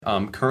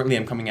Currently,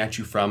 I'm coming at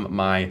you from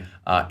my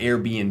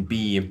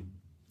Airbnb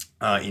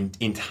in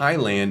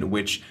Thailand,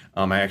 which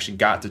I actually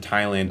got to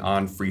Thailand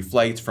on free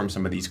flights from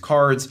some of these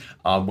cards,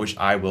 which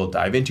I will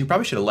dive into.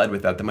 Probably should have led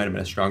with that. That might have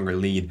been a stronger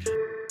lead.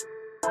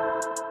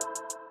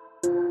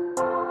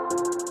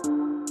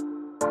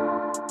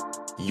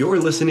 You're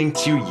listening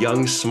to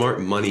Young Smart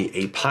Money,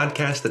 a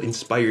podcast that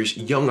inspires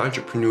young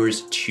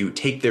entrepreneurs to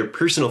take their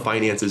personal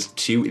finances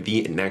to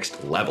the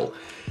next level.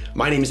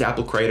 My name is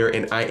Apple Kreider,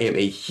 and I am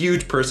a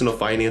huge personal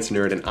finance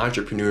nerd and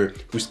entrepreneur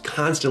who's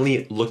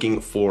constantly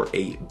looking for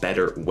a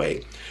better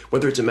way.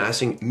 Whether it's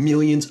amassing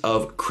millions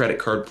of credit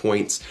card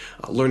points,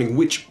 learning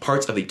which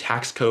parts of the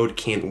tax code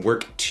can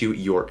work to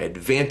your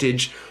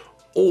advantage,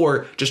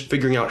 or just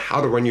figuring out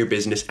how to run your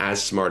business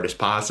as smart as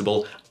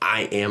possible,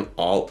 I am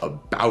all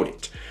about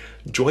it.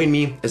 Join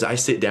me as I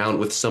sit down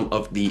with some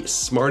of the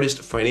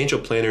smartest financial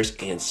planners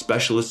and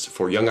specialists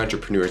for young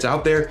entrepreneurs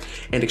out there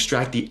and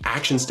extract the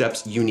action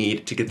steps you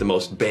need to get the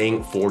most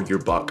bang for your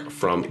buck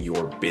from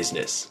your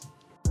business.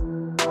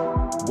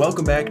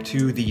 Welcome back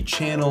to the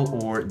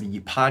channel or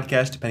the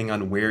podcast, depending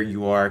on where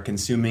you are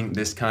consuming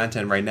this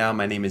content right now.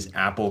 My name is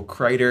Apple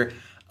Kreider.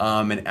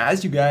 And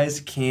as you guys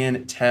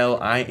can tell,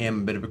 I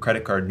am a bit of a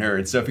credit card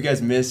nerd. So if you guys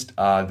missed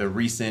the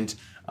recent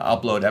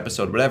upload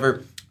episode,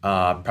 whatever,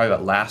 probably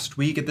about last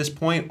week at this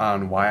point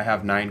on why I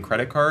have 9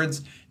 credit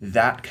cards,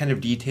 that kind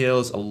of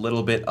details a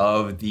little bit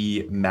of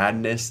the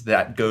madness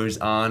that goes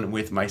on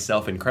with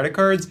myself and credit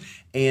cards.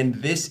 And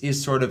this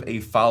is sort of a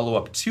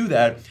follow-up to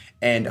that,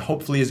 and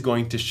hopefully is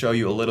going to show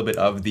you a little bit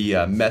of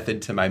the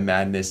method to my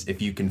madness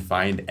if you can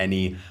find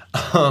any.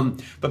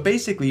 But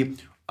basically,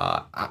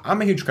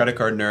 I'm a huge credit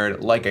card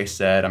nerd. Like I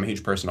said, I'm a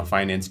huge personal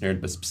finance nerd,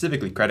 but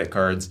specifically credit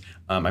cards.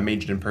 I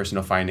majored in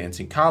personal finance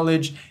in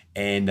college,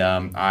 and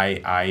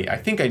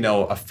I think I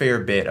know a fair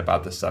bit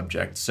about the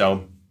subject.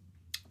 So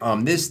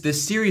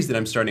this series that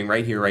I'm starting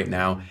right here, right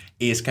now,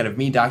 is kind of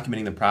me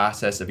documenting the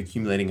process of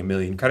accumulating 1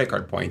 million credit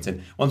card points.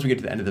 And once we get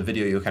to the end of the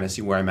video, you'll kind of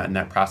see where I'm at in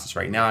that process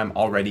right now. I'm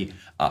already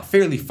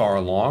fairly far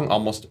along,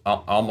 almost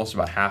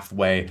about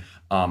halfway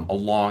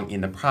along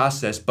in the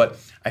process. But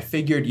I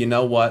figured, you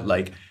know what,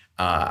 like,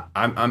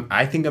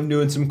 I think I'm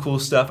doing some cool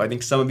stuff. I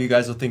think some of you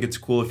guys will think it's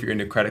cool if you're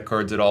into credit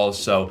cards at all.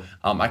 So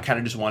I kind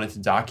of just wanted to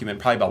document,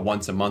 probably about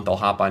once a month, I'll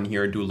hop on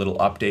here and do a little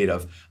update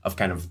of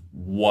kind of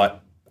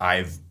what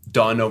I've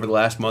done over the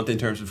last month in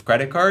terms of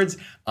credit cards,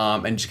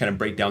 and just kind of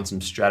break down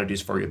some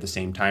strategies for you at the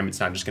same time. It's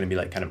not just going to be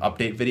like kind of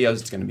update videos.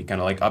 It's going to be kind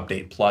of like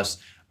update plus.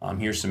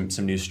 Here's some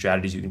new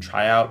strategies you can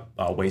try out,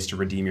 ways to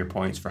redeem your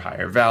points for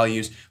higher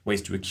values,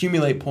 ways to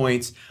accumulate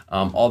points,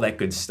 all that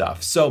good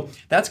stuff. So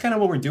that's kind of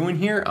what we're doing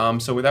here.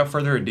 So without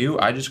further ado,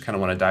 I just kind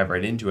of want to dive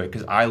right into it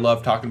because I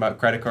love talking about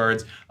credit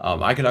cards.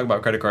 I can talk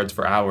about credit cards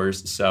for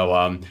hours.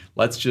 So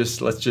let's just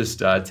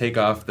take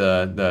off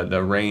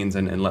the reins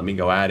and let me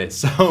go at it.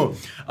 So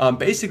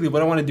basically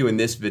what I want to do in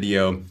this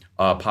video,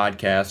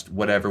 podcast,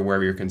 whatever,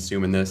 wherever you're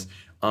consuming this,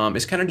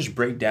 is kind of just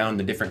break down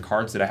the different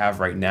cards that I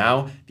have right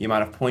now, the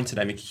amount of points that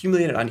I've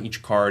accumulated on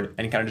each card,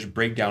 and kind of just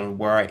break down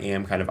where I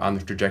am kind of on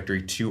the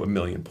trajectory to 1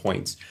 million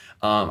points.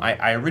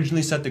 I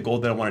originally set the goal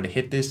that I wanted to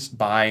hit this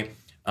by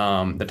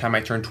the time I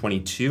turned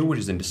 22, which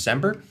is in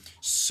December.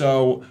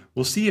 So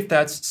we'll see if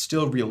that's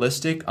still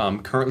realistic.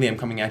 Currently, I'm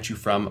coming at you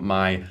from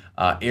my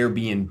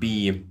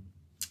Airbnb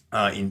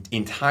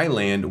in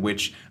Thailand,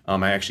 which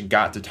I actually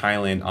got to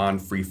Thailand on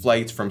free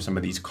flights from some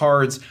of these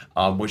cards,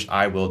 which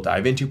I will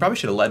dive into. Probably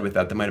should have led with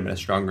that. That might have been a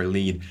stronger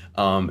lead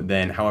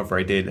than however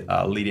I did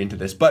lead into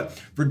this.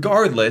 But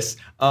regardless,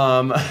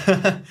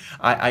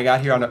 I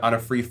got here on a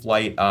free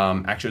flight.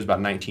 Actually, it was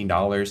about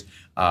 $19.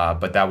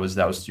 But that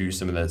was through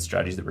some of the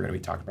strategies that we're going to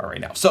be talking about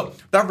right now. So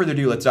without further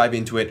ado, let's dive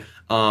into it.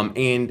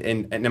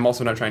 And I'm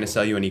also not trying to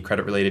sell you any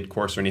credit related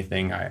course or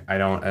anything. I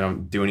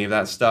don't do any of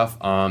that stuff.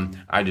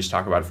 I just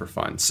talk about it for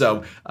fun.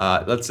 So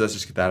let's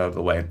just get that out of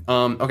the way.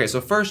 Okay,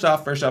 so first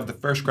off, the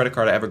first credit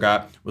card I ever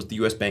got was the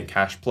US Bank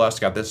Cash Plus.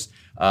 Got this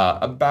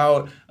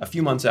about a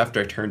few months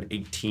after I turned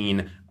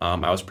 18.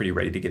 I was pretty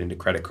ready to get into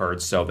credit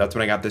cards, so that's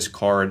when I got this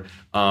card.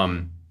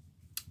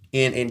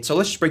 And so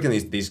let's just break down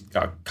these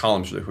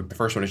columns really quick. The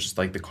first one is just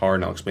like the card,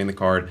 and I'll explain the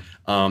card.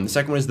 The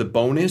second one is the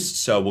bonus.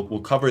 So we'll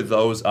cover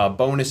those.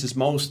 Bonuses,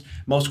 most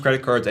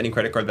credit cards, any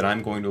credit card that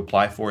I'm going to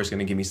apply for is going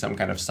to give me some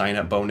kind of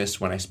sign-up bonus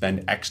when I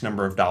spend X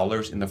number of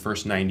dollars in the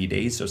first 90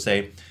 days. So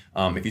say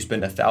if you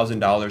spend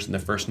 $1,000 in the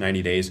first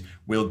 90 days,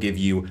 we'll give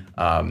you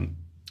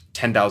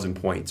 10,000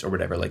 points or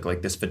whatever,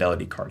 like this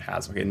Fidelity card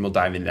has. Okay, and we'll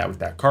dive into that with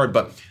that card.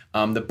 But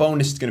the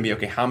bonus is going to be,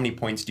 okay, how many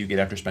points do you get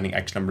after spending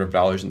X number of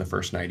dollars in the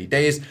first 90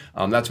 days?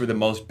 That's where the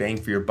most bang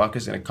for your buck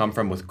is going to come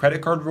from with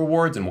credit card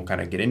rewards, and we'll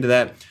kind of get into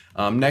that.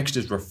 Next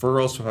is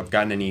referrals. So if I've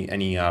gotten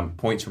any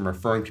points from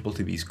referring people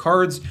to these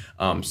cards.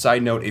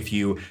 Side note, if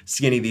you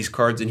see any of these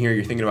cards in here,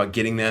 you're thinking about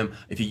getting them,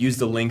 if you use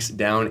the links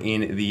down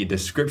in the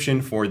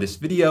description for this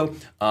video,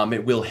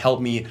 it will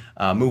help me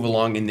move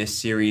along in this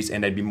series,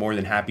 and I'd be more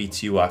than happy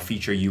to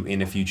feature you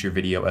in a future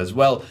video as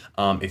well.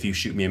 If you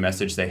shoot me a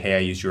message, say, hey, I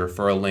used your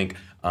referral link,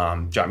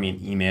 drop me an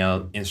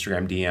email,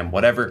 Instagram DM,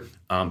 whatever.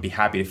 be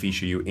happy to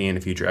feature you in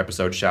a future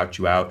episode, shout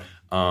you out,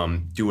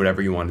 do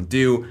whatever you want to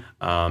do.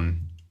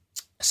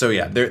 So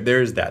yeah,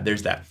 there's that.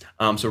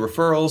 So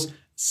referrals,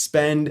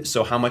 spend.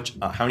 So how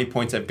many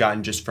points I've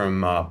gotten just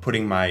from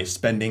putting my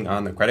spending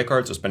on the credit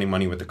card. So spending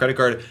money with the credit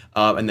card,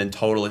 and then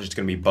total is just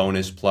going to be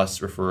bonus plus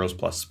referrals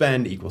plus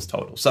spend equals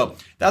total. So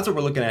that's what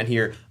we're looking at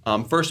here.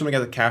 First, when we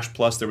got the Cash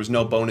Plus, there was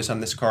no bonus on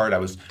this card. I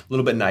was a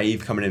little bit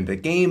naive coming into the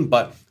game,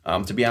 but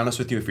to be honest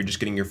with you, if you're just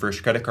getting your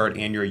first credit card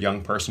and you're a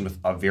young person with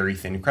a very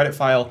thin credit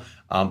file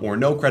or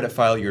no credit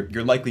file,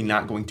 you're likely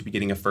not going to be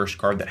getting a first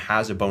card that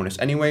has a bonus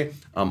anyway.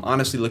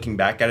 Honestly, looking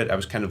back at it, I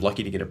was kind of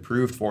lucky to get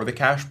approved for the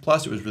Cash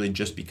Plus. It was really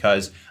just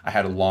because I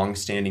had a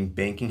long-standing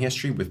banking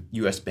history with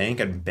US Bank.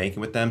 I'd been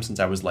banking with them since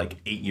I was like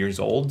 8 years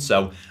old.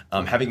 So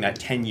having that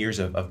 10 years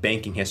of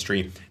banking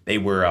history, they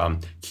were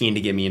keen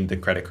to get me into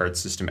the credit card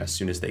system as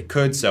soon as they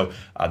could. So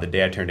the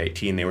day I turned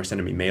 18, they were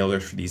sending me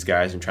mailers for these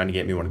guys and trying to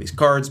get me one of these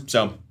cards.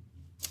 So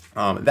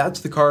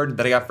that's the card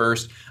that I got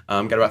first.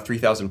 Got about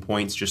 3,000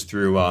 points just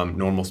through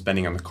normal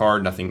spending on the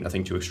card.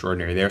 Nothing too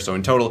extraordinary there. So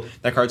in total,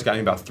 that card's got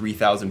me about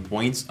 3,000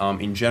 points.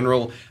 In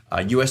general,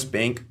 US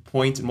Bank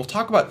points, and we'll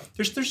talk about,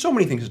 there's so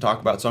many things to talk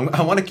about. So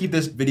I want to keep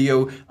this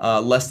video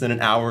less than an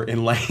hour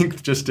in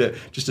length just to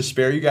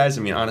spare you guys.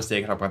 I mean, honestly,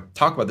 I can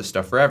talk about this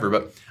stuff forever,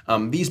 but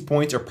these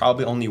points are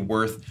probably only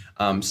worth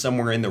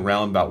somewhere in the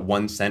realm about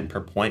 1 cent per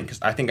point, because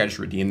I think I just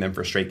redeemed them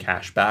for straight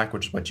cash back,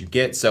 which is what you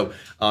get. So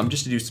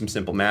just to do some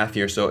simple math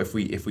here. So if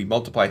we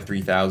multiply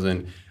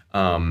 3,000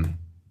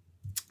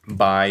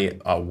 by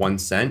 1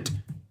 cent,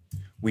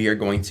 we are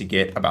going to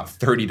get about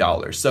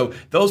 $30. So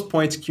those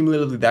points,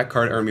 cumulatively, that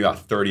card earned me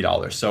about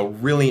 $30. So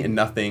really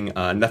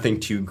nothing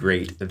too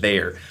great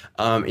there.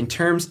 In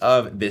terms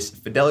of this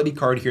Fidelity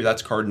card here,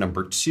 that's card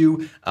number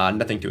 2.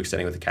 Nothing too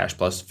exciting with the Cash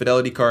Plus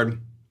Fidelity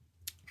card.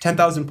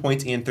 10,000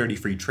 points and 30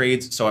 free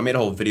trades. So I made a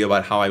whole video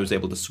about how I was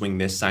able to swing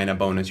this sign-up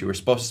bonus. You were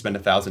supposed to spend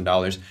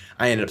 $1,000.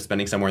 I ended up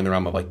spending somewhere in the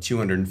realm of like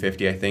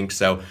 250, I think.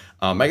 So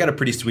I got a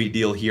pretty sweet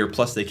deal here.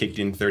 Plus they kicked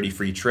in 30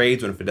 free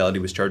trades when Fidelity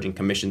was charging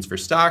commissions for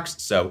stocks.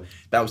 So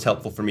that was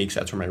helpful for me because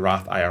that's where my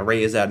Roth IRA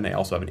is at. And I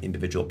also have an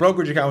individual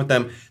brokerage account with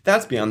them.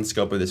 That's beyond the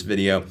scope of this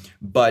video.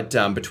 But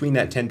between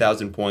that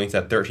 10,000 points,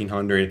 that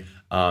 1,300,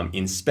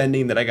 in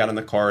spending that I got on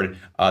the card,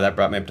 that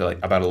brought me up to like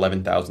about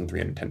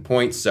 11,310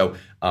 points. So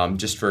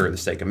just for the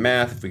sake of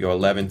math, if we go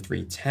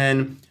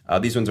 11,310,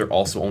 these ones are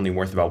also only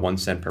worth about 1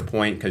 cent per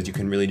point, because you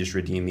can really just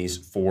redeem these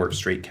for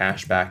straight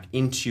cash back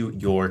into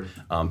your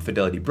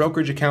Fidelity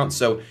brokerage account.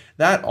 So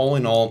that all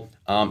in all,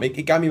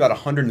 it got me about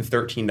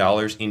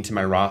 $113 into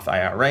my Roth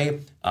IRA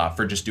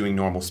for just doing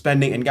normal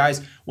spending. And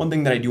guys, one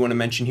thing that I do want to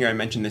mention here, I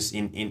mentioned this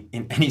in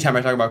any time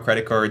I talk about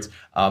credit cards,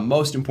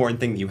 most important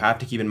thing that you have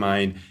to keep in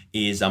mind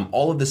is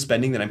all of the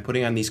spending that I'm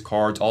putting on these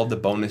cards, all of the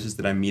bonuses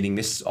that I'm meeting,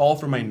 this is all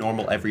for my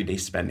normal everyday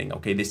spending,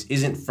 okay? This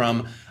isn't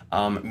from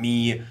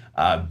me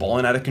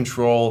balling out of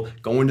control,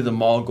 going to the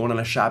mall, going on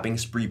a shopping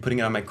spree, putting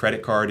it on my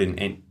credit card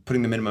and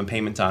putting the minimum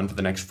payments on for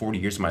the next 40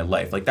 years of my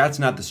life. Like, that's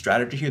not the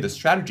strategy here. The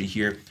strategy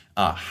here,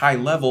 high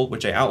level,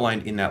 which I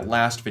outlined in that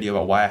last video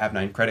about why I have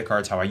 9 credit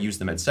cards, how I use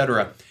them,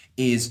 etc.,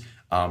 is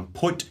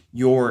put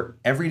your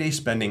everyday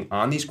spending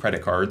on these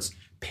credit cards,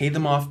 pay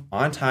them off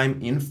on time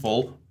in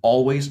full,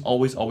 always,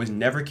 always, always,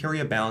 never carry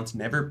a balance,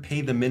 never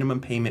pay the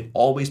minimum payment,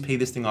 always pay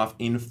this thing off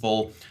in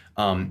full.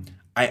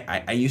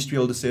 I used to be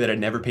able to say that I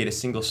never paid a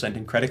single cent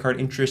in credit card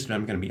interest, and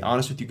I'm going to be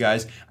honest with you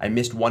guys, I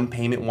missed one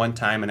payment one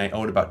time and I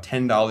owed about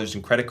 $10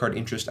 in credit card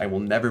interest. I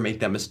will never make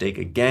that mistake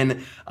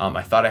again.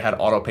 I thought I had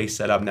autopay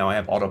set up. Now I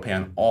have autopay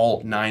on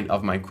all 9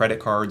 of my credit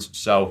cards.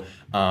 So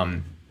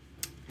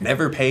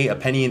never pay a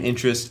penny in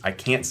interest. I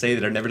can't say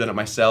that I've never done it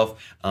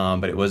myself,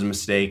 but it was a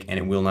mistake and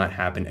it will not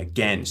happen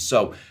again.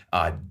 So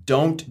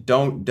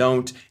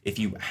don't, if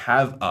you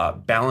have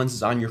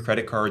balances on your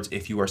credit cards,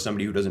 if you are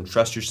somebody who doesn't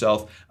trust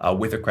yourself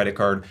with a credit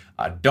card,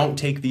 don't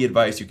take the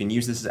advice. You can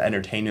use this as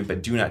entertainment,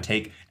 but do not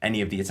take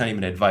any of the, it's not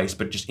even advice,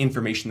 but just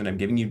information that I'm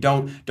giving you.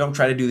 Don't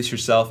try to do this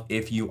yourself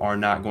if you are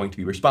not going to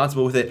be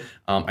responsible with it.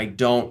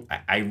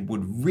 I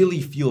would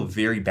really feel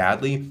very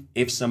badly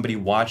if somebody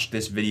watched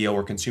this video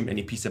or consumed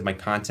any piece of my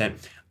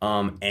content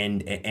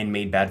and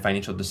made bad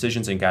financial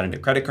decisions and got into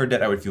credit card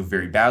debt. I would feel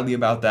very badly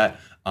about that.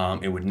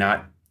 It would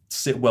not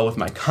sit well with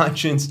my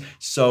conscience.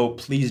 So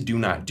please do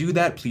not do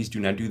that. Please do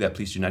not do that.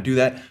 Please do not do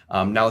that.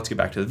 Now let's get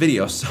back to the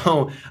video.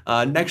 So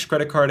next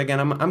credit card, again,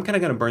 I'm kind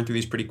of going to burn through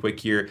these pretty quick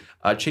here.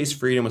 Chase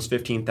Freedom was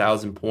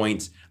 15,000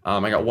 points.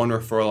 I got 1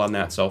 referral on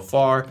that so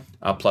far,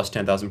 plus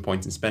 10,000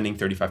 points in spending,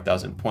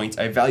 35,000 points.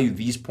 I value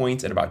these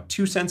points at about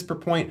 2 cents per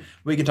point.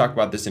 We can talk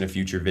about this in a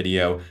future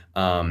video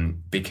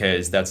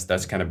because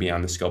that's kind of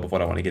beyond the scope of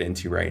what I want to get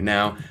into right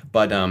now.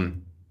 But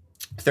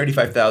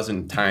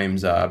 35,000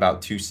 times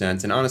about 2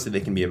 cents, and honestly they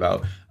can be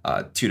about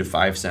 2 to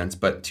 5 cents,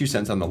 but 2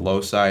 cents on the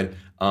low side.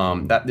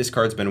 That this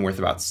card's been worth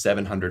about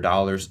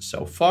 $700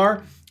 so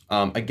far.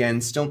 Again,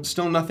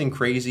 still nothing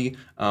crazy.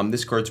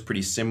 This card's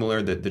pretty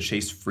similar. The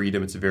Chase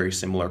Freedom, it's a very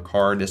similar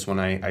card. This one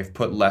I've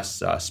put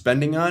less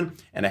spending on,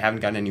 and I haven't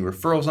gotten any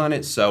referrals on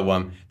it.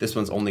 So this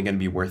one's only going to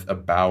be worth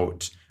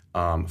about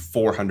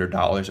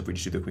 $400 if we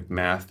just do the quick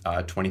math,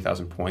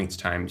 20,000 points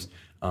times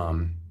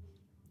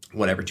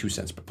whatever, 2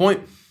 cents per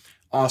point.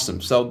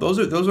 Awesome. So those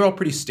are all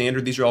pretty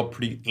standard. These are all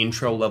pretty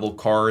intro level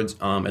cards.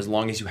 As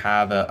long as you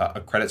have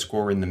a credit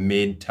score in the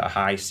mid to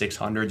high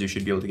 600s, you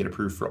should be able to get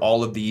approved for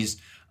all of these.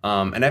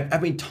 And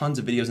I've made tons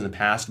of videos in the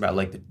past about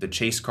like the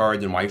Chase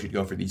cards and why you should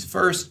go for these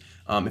first.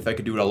 If I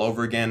could do it all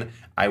over again,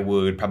 I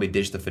would probably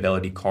ditch the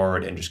Fidelity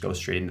card and just go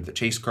straight into the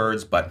Chase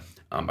cards. But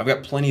I've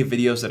got plenty of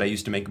videos that I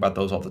used to make about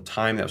those all the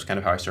time. That was kind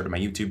of how I started my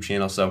YouTube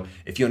channel. So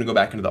if you want to go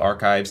back into the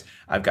archives,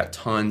 I've got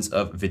tons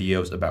of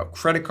videos about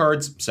credit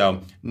cards.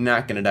 So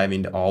not going to dive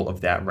into all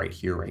of that right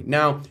here, right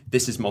now.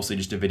 This is mostly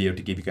just a video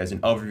to give you guys an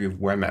overview of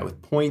where I'm at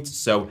with points.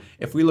 So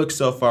if we look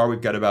so far,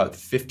 we've got about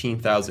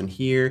 15,000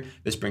 here.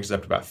 This brings us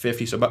up to about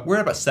 50. So we're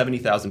at about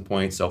 70,000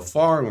 points so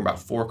far, and we're about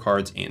 4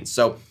 cards in.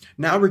 So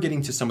now we're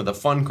getting to some of the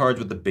fun cards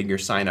with the bigger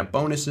sign-up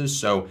bonuses.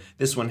 So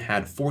this one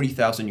had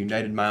 40,000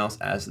 United Miles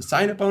as the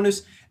sign-up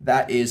bonus.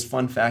 That is,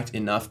 fun fact,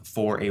 enough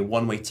for a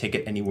one-way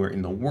ticket anywhere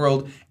in the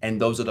world. And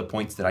those are the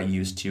points that I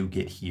used to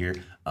get here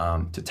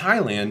to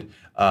Thailand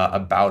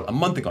about a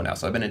month ago now.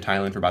 So I've been in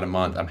Thailand for about a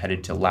month. I'm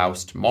headed to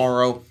Laos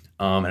tomorrow.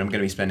 And I'm going to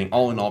be spending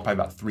all in all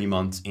probably about 3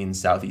 months in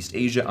Southeast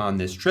Asia on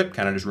this trip,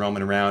 kind of just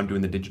roaming around,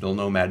 doing the digital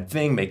nomad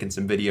thing, making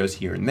some videos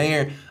here and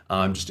there,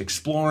 just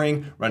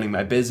exploring, running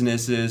my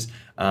businesses,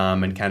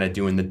 and kind of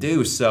doing the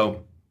do.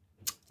 So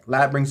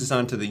that brings us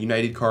on to the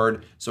United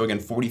card. So again,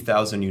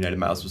 40,000 United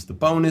Miles was the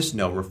bonus,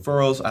 no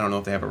referrals. I don't know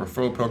if they have a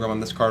referral program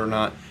on this card or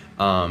not.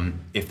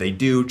 If they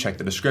do, check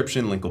the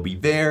description, link will be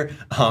there.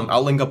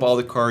 I'll link up all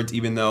the cards,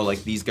 even though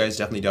like these guys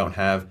definitely don't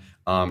have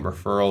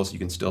referrals. You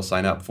can still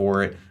sign up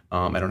for it.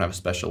 I don't have a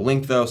special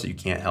link though, so you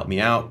can't help me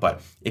out.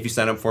 But if you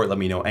sign up for it, let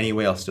me know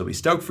anyway. I'll still be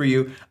stoked for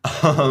you.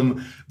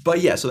 But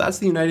yeah, so that's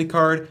the United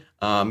card.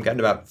 Gotten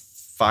about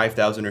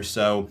 5,000 or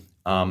so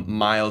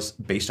miles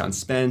based on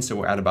spend. So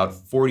we're at about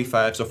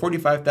 45. So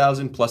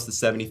 45,000 plus the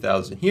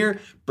 70,000 here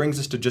brings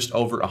us to just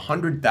over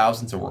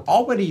 100,000. So we're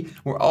already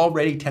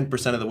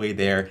 10% of the way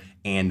there,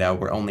 and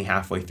we're only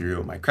halfway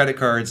through my credit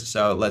cards.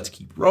 So let's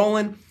keep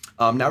rolling.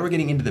 Now we're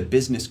getting into the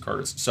business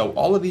cards. So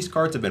all of these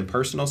cards have been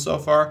personal so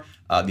far.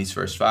 These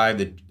first 5,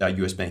 the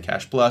US Bank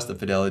Cash Plus, the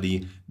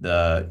Fidelity,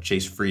 the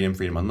Chase Freedom,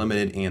 Freedom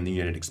Unlimited, and the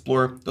United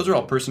Explorer. Those are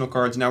all personal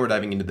cards. Now we're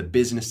diving into the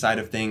business side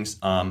of things.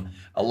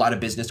 A lot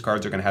of business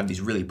cards are going to have these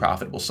really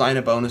profitable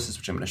sign-up bonuses,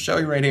 which I'm going to show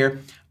you right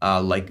here,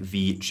 like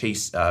the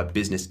Chase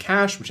Business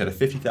Cash, which had a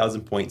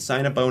 50,000 point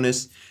sign-up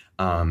bonus.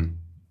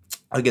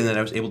 Again, that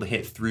I was able to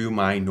hit through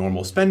my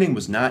normal spending,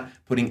 was not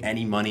putting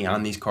any money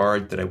on these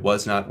cards that I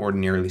was not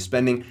ordinarily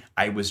spending.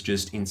 I was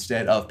just,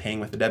 instead of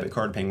paying with a debit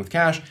card, paying with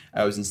cash,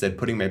 I was instead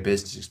putting my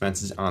business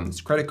expenses on this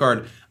credit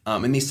card.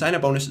 And these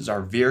sign-up bonuses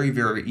are very,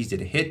 very easy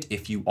to hit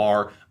if you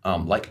are,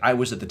 like I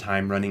was at the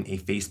time, running a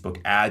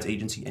Facebook ads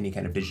agency, any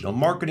kind of digital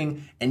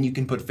marketing, and you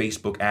can put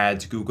Facebook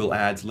ads, Google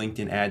ads,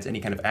 LinkedIn ads, any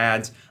kind of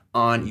ads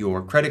on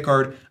your credit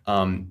card.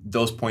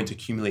 Those points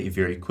accumulate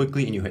very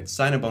quickly, and you hit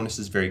sign-up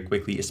bonuses very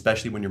quickly,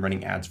 especially when you're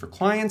running ads for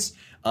clients,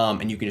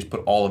 and you can just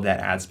put all of that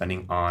ad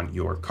spending on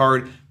your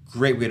card.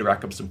 Great way to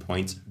rack up some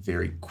points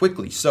very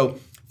quickly. So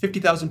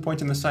 50,000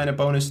 points on the sign-up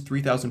bonus,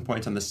 3,000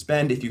 points on the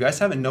spend. If you guys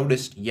haven't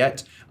noticed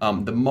yet,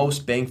 the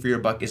most bang for your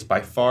buck is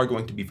by far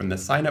going to be from the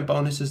sign-up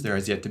bonuses. There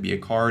has yet to be a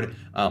card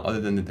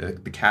other than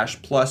the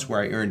Cash Plus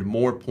where I earned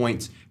more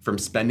points from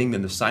spending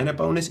than the sign-up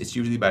bonus. It's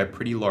usually by a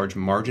pretty large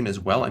margin as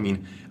well. I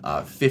mean,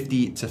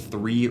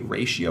 50-3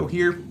 ratio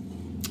here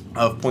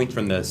of points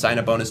from the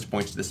sign-up bonus to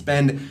points to the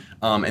spend.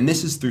 And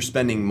this is through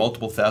spending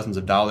multiple thousands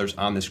of dollars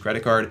on this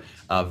credit card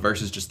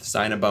versus just the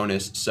sign-up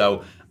bonus.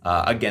 So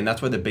again,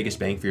 that's why the biggest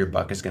bang for your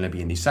buck is going to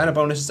be in these sign-up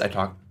bonuses. I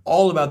talk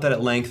all about that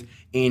at length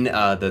in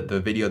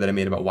the video that I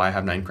made about why I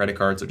have 9 credit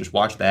cards. So just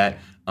watch that.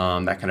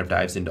 That kind of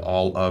dives into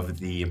all of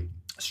the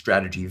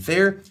strategy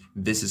there.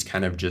 This is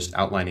kind of just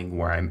outlining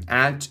where I'm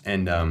at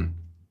and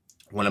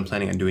what I'm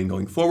planning on doing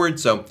going forward.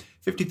 So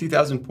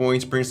 53,000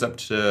 points brings us up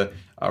to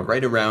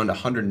right around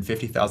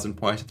 150,000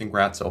 points I think we're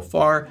at so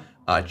far.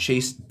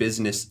 Chase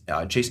Business,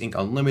 Chase Inc.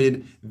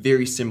 Unlimited,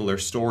 very similar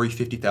story,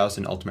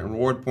 50,000 ultimate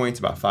reward points,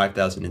 about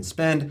 5,000 in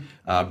spend,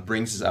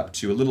 brings us up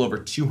to a little over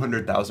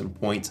 200,000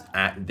 points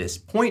at this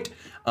point.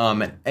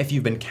 If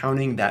you've been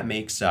counting, that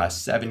makes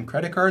 7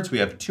 credit cards. We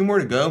have 2 more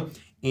to go,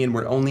 and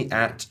we're only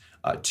at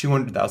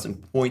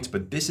 200,000 points,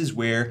 but this is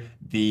where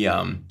the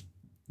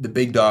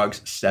big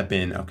dogs step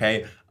in,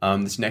 okay?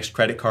 This next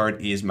credit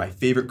card is my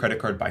favorite credit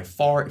card by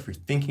far. If you're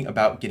thinking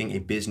about getting a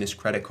business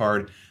credit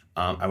card,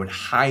 I would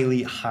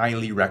highly,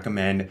 highly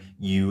recommend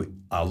you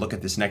look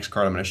at this next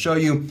card I'm going to show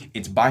you.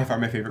 It's by far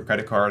my favorite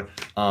credit card,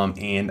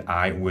 and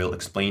I will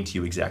explain to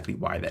you exactly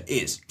why that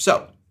is.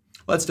 So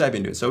let's dive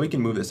into it. So we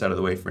can move this out of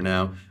the way for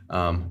now.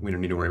 We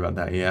don't need to worry about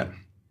that yet.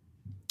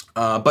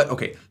 But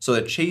okay, so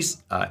the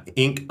Chase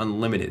Ink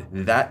Unlimited,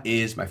 that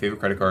is my favorite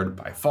credit card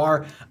by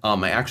far.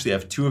 I actually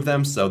have two of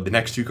them, so the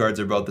next two cards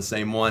are both the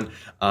same one.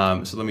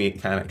 So let me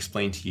kind of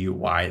explain to you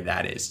why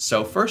that is.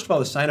 So first of all,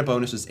 the sign-up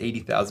bonus is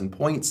 80,000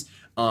 points.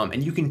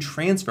 And you can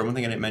transfer, one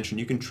thing I didn't mention,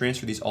 you can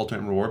transfer these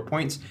ultimate reward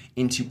points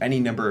into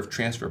any number of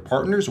transfer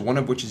partners, one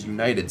of which is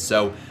United.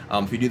 So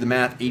if you do the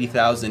math,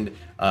 80,000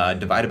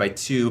 divided by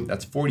 2,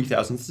 that's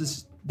 40,000.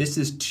 This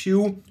is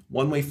two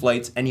one-way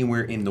flights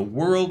anywhere in the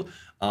world,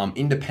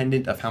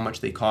 independent of how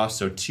much they cost.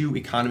 So 2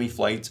 economy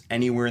flights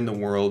anywhere in the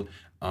world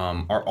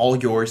are all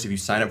yours if you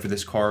sign up for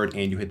this card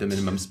and you hit the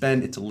minimum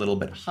spend. It's a little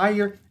bit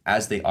higher,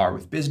 as they are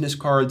with business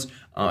cards.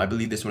 I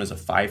believe this one is a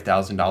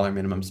 $5,000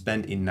 minimum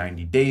spend in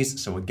 90 days.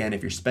 So again,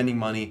 if you're spending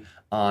money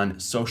on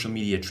social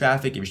media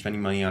traffic, if you're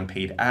spending money on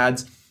paid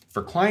ads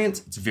for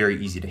clients, it's very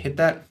easy to hit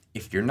that.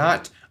 If you're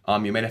not,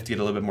 you might have to get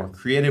a little bit more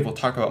creative. We'll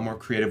talk about more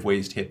creative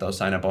ways to hit those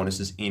sign-up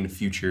bonuses in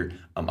future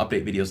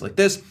update videos like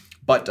this.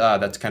 But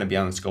that's kind of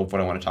beyond the scope of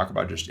what I want to talk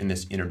about just in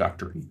this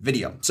introductory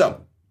video.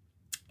 So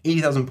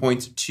 80,000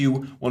 points, 2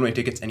 one-way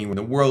tickets anywhere in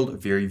the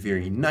world. Very,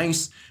 very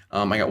nice.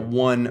 I got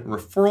 1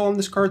 referral on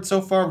this card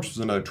so far, which was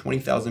another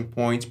 20,000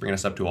 points, bringing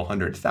us up to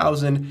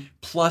 100,000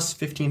 plus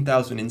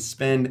 15,000 in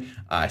spend.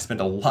 I spent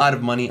a lot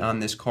of money on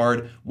this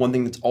card. One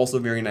thing that's also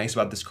very nice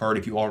about this card,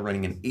 if you are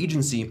running an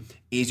agency,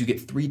 is you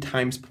get 3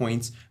 times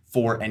points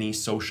for any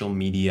social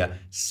media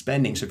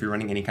spending. So if you're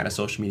running any kind of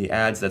social media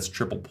ads, that's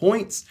triple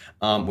points,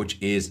 which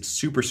is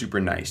super, super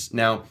nice.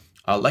 Now,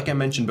 like I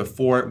mentioned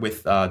before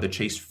with the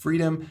Chase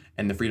Freedom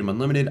and the Freedom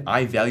Unlimited,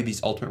 I value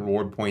these ultimate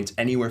reward points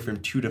anywhere from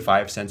 2 to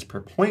 5 cents per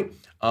point,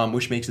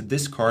 which makes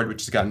this card,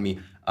 which has gotten me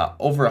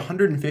over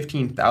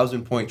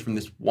 115,000 points from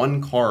this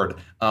one card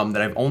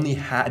that I've only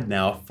had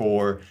now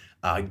for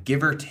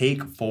give or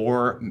take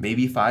 4,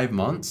 maybe 5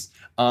 months.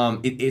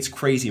 It's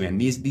crazy, man.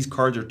 These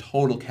cards are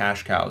total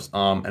cash cows.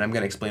 And I'm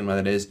going to explain why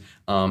that is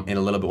in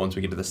a little bit once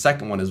we get to the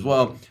second one as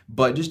well.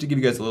 But just to give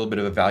you guys a little bit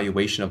of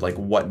evaluation of like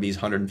what these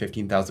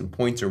 115,000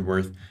 points are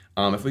worth,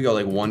 if we go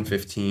like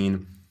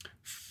 115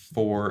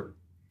 for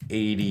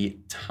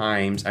 80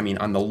 times, I mean,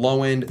 on the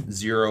low end,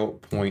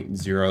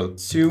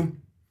 0.02.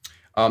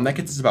 That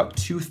gets us about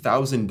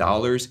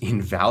 $2,000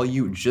 in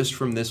value just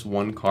from this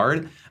one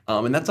card.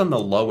 And that's on the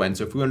low end.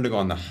 So if we wanted to go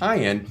on the high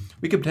end,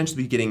 we could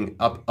potentially be getting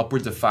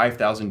upwards of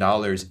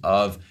 $5,000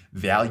 of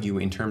value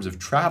in terms of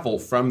travel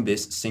from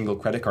this single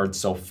credit card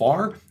so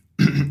far.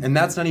 And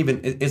it's not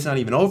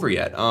even over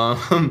yet.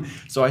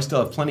 So I still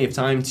have plenty of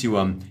time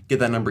to get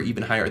that number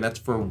even higher. And that's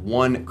for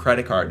one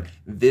credit card.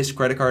 This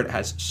credit card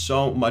has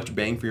so much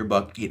bang for your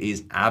buck. It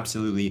is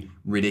absolutely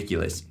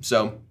ridiculous.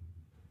 So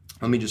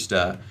let me just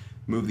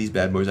move these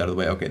bad boys out of the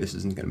way. Okay, this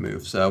isn't gonna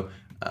move. So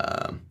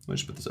we'll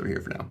just put this over here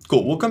for now.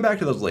 Cool, we'll come back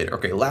to those later.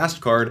 Okay, last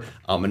card,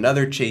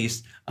 another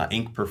Chase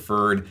Ink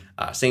Preferred,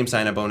 same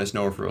sign-up bonus,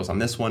 no referrals on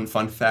this one.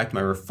 Fun fact,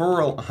 my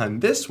referral on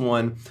this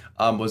one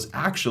was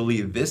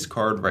actually this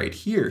card right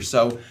here.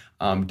 So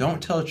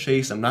don't tell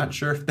Chase, I'm not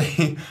sure if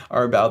they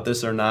are about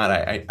this or not.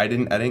 I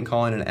didn't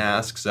call in and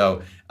ask,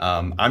 so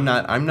I'm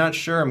not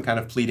sure. I'm kind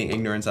of pleading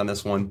ignorance on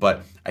this one,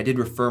 but I did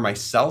refer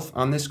myself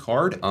on this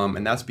card,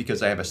 and that's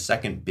because I have a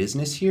second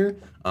business here.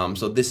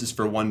 So this is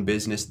for one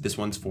business, this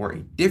one's for a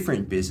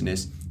different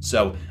business.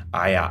 So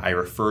I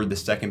referred the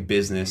second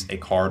business a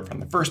card from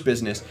the first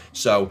business.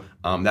 So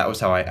that was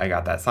how I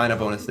got that sign-up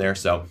bonus there.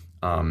 So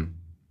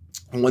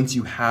once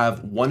you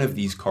have one of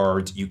these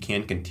cards, you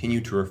can continue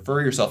to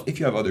refer yourself. If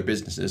you have other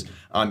businesses,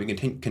 you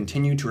can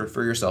continue to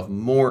refer yourself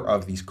more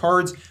of these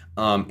cards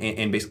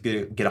and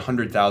basically get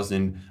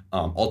 100,000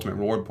 ultimate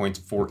reward points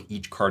for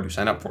each card you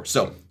sign up for.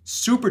 So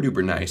super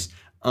duper nice.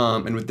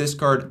 And with this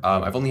card,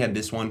 I've only had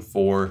this one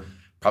for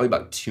probably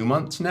about 2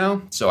 months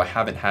now. So I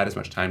haven't had as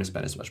much time to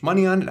spend as much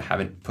money on it. I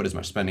haven't put as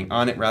much spending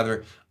on it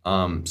rather.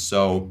 And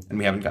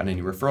we haven't gotten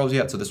any referrals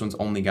yet. So this one's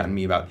only gotten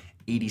me about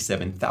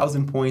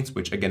 87,000 points,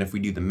 which again, if we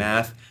do the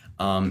math,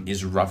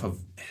 is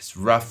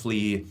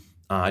roughly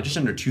just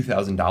under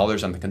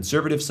 $2,000 on the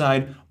conservative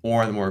side,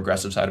 or on the more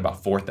aggressive side,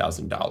 about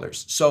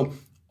 $4,000. So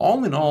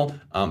all in all,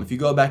 if you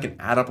go back and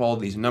add up all of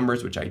these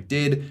numbers, which I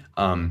did,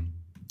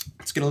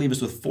 it's going to leave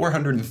us with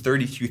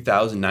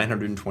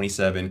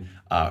 432,927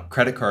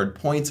 credit card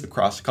points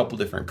across a couple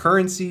different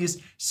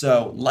currencies.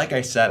 So like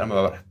I said, I'm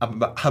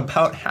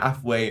about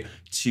halfway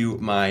to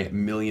my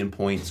million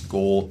points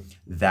goal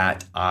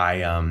that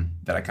I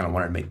kind of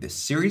wanted to make this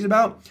series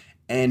about.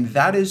 And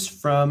that is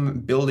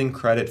from building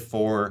credit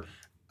for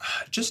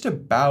just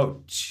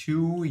about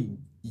 2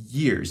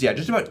 years. Yeah,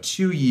 just about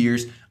 2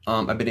 years.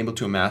 I've been able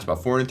to amass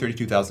about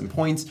 432,000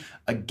 points.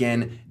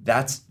 Again,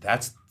 that's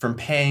from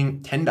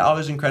paying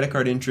 $10 in credit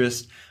card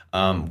interest.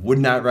 Would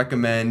not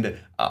recommend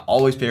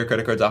always pay your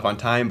credit cards off on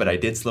time, but I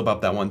did slip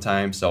up that one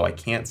time, so I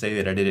can't say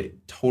that I did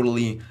it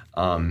totally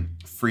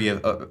free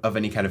of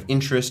any kind of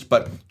interest.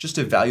 But just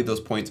to value those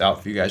points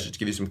out for you guys, just to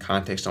give you some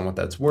context on what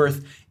that's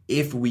worth,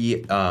 if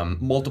we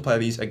multiply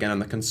these, again, on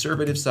the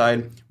conservative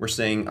side, we're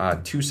saying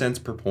 2 cents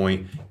per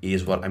point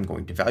is what I'm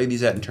going to value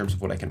these at in terms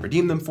of what I can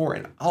redeem them for.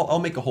 And I'll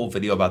make a whole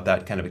video about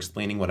that, kind of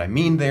explaining what I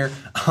mean there.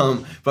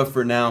 But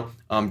for now,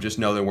 just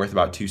know they're worth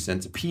about 2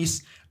 cents a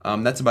piece.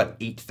 That's about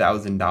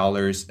 $8,000,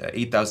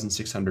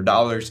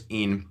 $8,600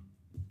 in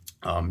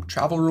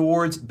travel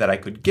rewards that I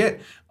could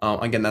get.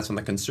 Again, that's on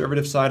the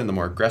conservative side. On the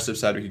more aggressive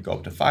side, we could go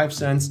up to 5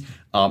 cents.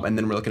 And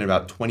then we're looking at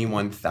about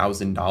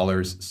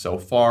 $21,000 so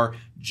far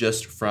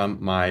just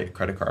from my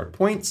credit card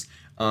points.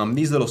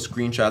 These little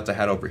screenshots I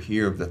had over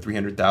here of the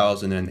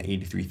 300,000 and the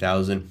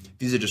 83,000,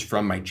 these are just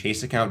from my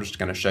Chase account, just to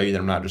kind of show you that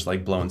I'm not just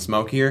like blowing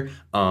smoke here.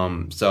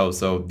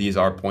 So these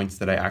are points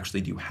that I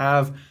actually do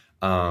have.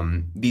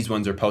 These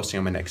ones are posting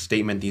on my next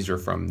statement. These are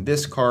from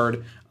this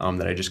card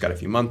that I just got a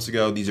few months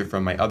ago. These are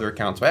from my other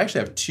accounts. So I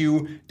actually have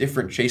 2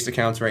 different Chase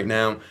accounts right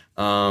now.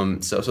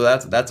 So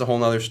that's a whole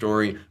nother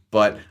story.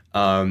 But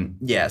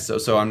yeah,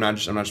 so I'm not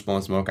just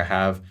blowing smoke. I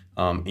have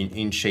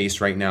in Chase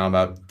right now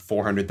about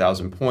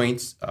 400,000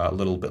 points, a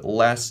little bit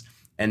less.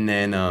 And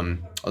then,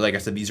 like I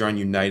said, these are on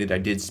United. I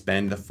did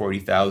spend the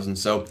 40,000.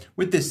 So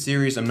with this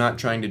series, I'm not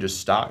trying to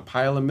just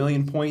stockpile 1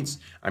 million points.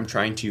 I'm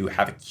trying to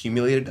have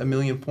accumulated 1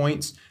 million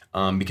points.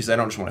 Because I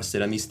don't just want to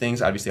sit on these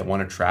things. Obviously, I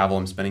want to travel.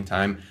 I'm spending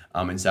time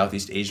in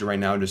Southeast Asia right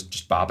now,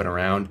 just bopping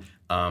around.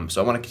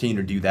 So I want to continue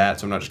to do that.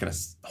 So I'm not just going to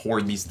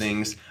hoard these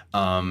things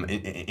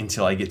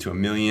until I get to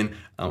 1 million.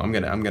 I'm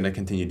gonna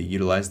continue to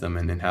utilize them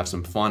and have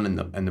some fun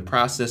in the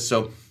process.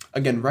 So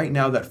again, right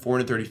now that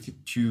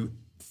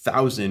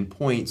 432,000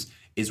 points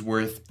is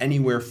worth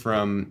anywhere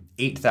from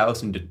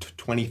 $8,000 to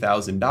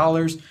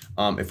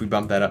 $20,000. If we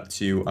bump that up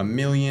to 1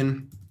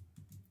 million,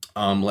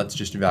 let's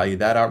just value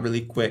that out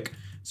really quick.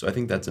 So I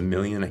think that's 1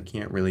 million. I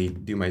can't really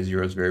do my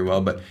zeros very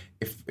well, but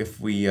if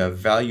we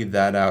value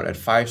that out at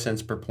 5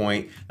 cents per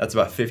point, that's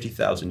about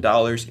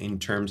 $50,000 in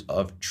terms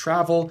of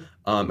travel.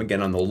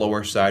 Again, on the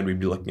lower side, we'd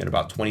be looking at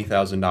about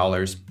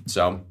 $20,000.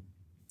 So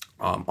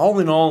all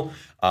in all,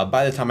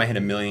 by the time I hit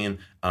 1 million,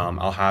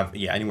 I'll have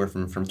anywhere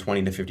from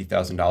 $20,000 to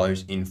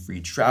 $50,000 in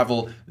free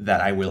travel that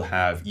I will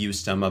have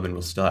used some of and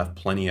will still have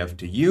plenty of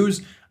to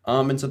use.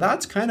 And so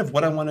that's kind of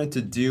what I wanted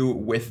to do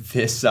with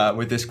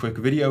this quick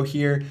video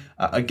here.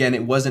 Again,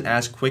 it wasn't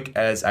as quick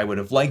as I would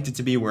have liked it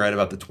to be. We're at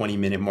about the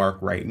 20-minute mark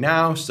right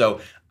now.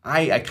 So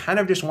I kind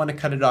of just want to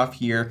cut it off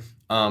here.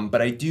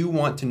 But I do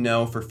want to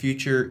know for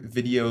future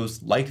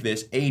videos like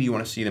this, A, do you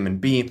want to see them? And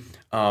B,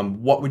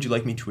 what would you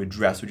like me to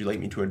address? Would you like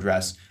me to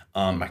address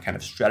my kind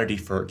of strategy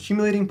for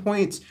accumulating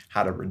points,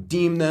 how to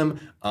redeem them,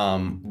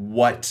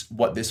 what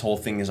this whole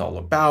thing is all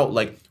about?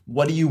 Like,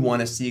 what do you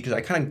want to see? Because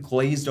I kind of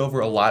glazed over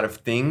a lot of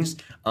things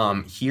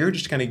here,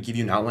 just to kind of give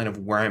you an outline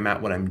of where I'm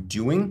at, what I'm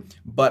doing.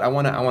 But I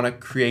want to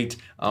create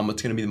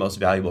what's going to be the most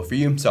valuable for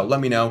you. So let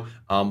me know,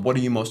 what are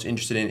you most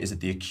interested in? Is it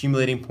the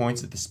accumulating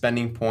points? Is it the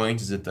spending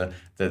points? Is it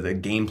the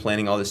game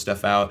planning, all this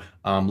stuff out?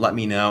 Let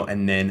me know.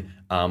 And then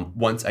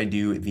once I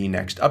do the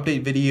next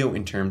update video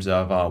in terms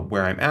of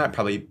where I'm at,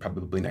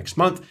 probably next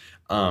month,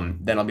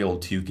 then I'll be able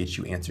to get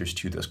you answers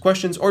to those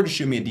questions, or just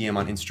shoot me a DM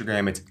on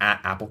Instagram. It's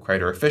at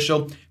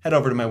AppleCriderOfficial. Head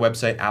over to my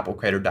website,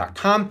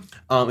 applecrider.com.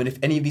 And if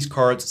any of these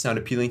cards sound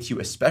appealing to you,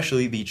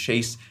 especially the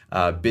Chase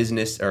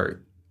Business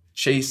or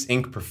Chase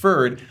Ink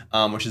Preferred,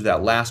 which is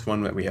that last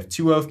one that we have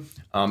 2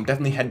 of,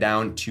 definitely head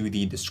down to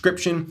the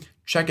description,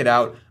 check it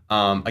out.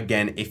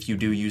 Again, if you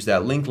do use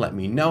that link, let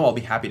me know. I'll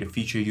be happy to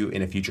feature you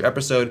in a future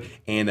episode.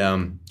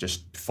 And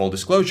just full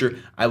disclosure,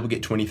 I will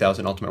get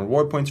 20,000 ultimate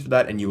reward points for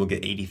that, and you will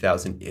get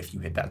 80,000 if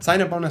you hit that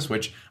sign-up bonus,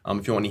 which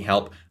if you want any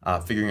help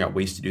figuring out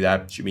ways to do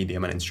that, shoot me a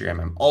DM on Instagram.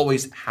 I'm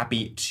always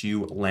happy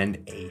to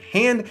lend a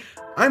hand.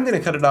 I'm going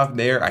to cut it off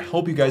there. I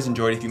hope you guys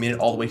enjoyed. If you made it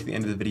all the way to the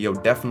end of the video,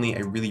 definitely, I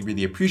really,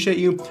 really appreciate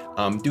you.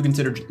 Do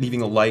consider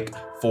leaving a like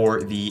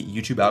for the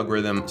YouTube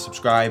algorithm.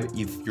 Subscribe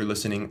if you're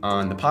listening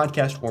on the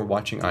podcast or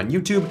watching on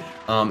YouTube.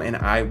 And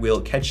I will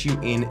catch you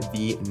in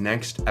the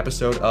next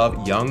episode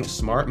of Young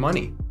Smart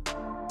Money.